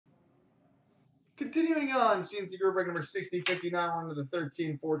Continuing on, CNC Group break number 6059, on to the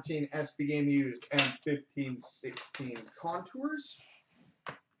 13-14 SP game used and 15-16 contours.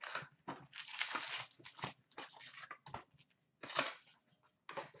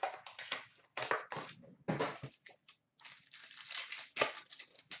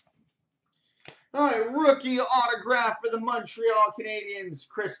 All right, rookie autograph for the Montreal Canadiens,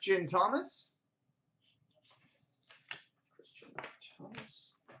 Christian Thomas.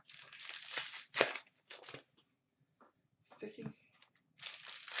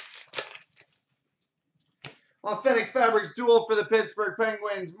 Authentic Fabrics duel for the Pittsburgh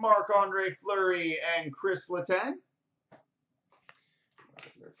Penguins, Marc-Andre Fleury and Chris Letang.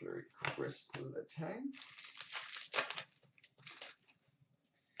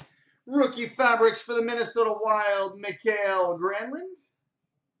 Rookie Fabrics for the Minnesota Wild, Mikael Granlund.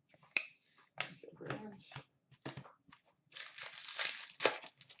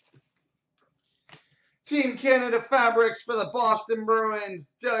 Team Canada Fabrics for the Boston Bruins,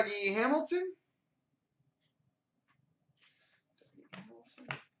 Dougie Hamilton.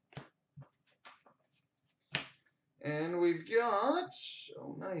 And we've got,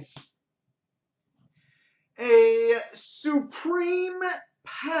 oh nice, a Supreme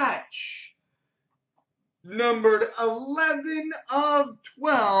patch, numbered 11 of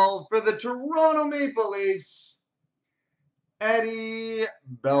 12 for the Toronto Maple Leafs, Eddie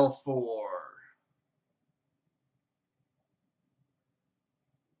Belfour.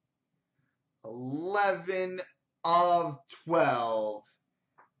 11 of 12.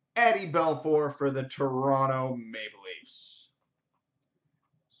 Eddie Belfour for the Toronto Maple Leafs.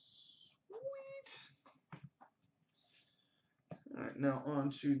 Sweet. All right, now on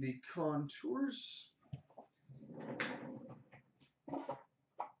to the contours.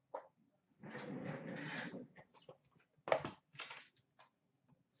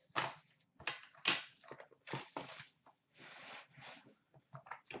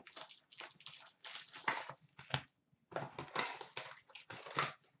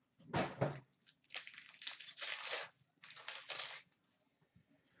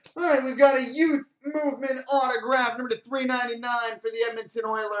 All right, we've got a Youth Movement autograph, number to 399 for the Edmonton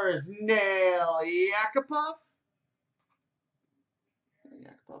Oilers, Nail Yakupov.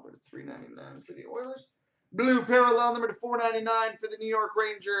 Yakupov to 399 for the Oilers. Blue parallel, number to 499 for the New York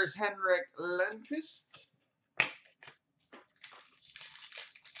Rangers, Henrik Lundqvist.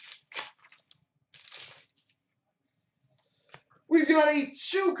 We've got a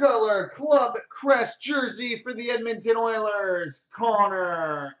two-color club crest jersey for the Edmonton Oilers,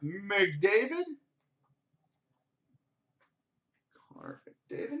 Connor McDavid.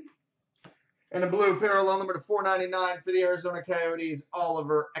 And a blue parallel number to 499 for the Arizona Coyotes,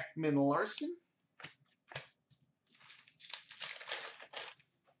 Oliver Ekman-Larsson.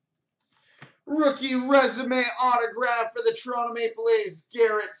 Rookie resume autograph for the Toronto Maple Leafs,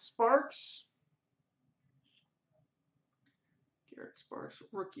 Garrett Sparks. Sparks,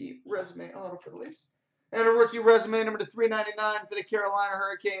 rookie resume auto for the Leafs. And a rookie resume number to 399 for the Carolina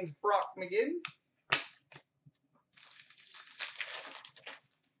Hurricanes, Brock McGinn.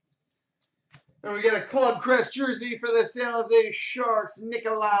 And we get a club crest jersey for the San Jose Sharks,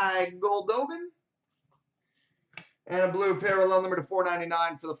 Nikolai Goldobin. And a blue parallel number to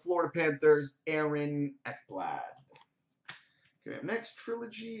 499 for the Florida Panthers, Aaron Ekblad. Okay, next,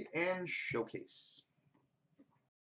 Trilogy and Showcase.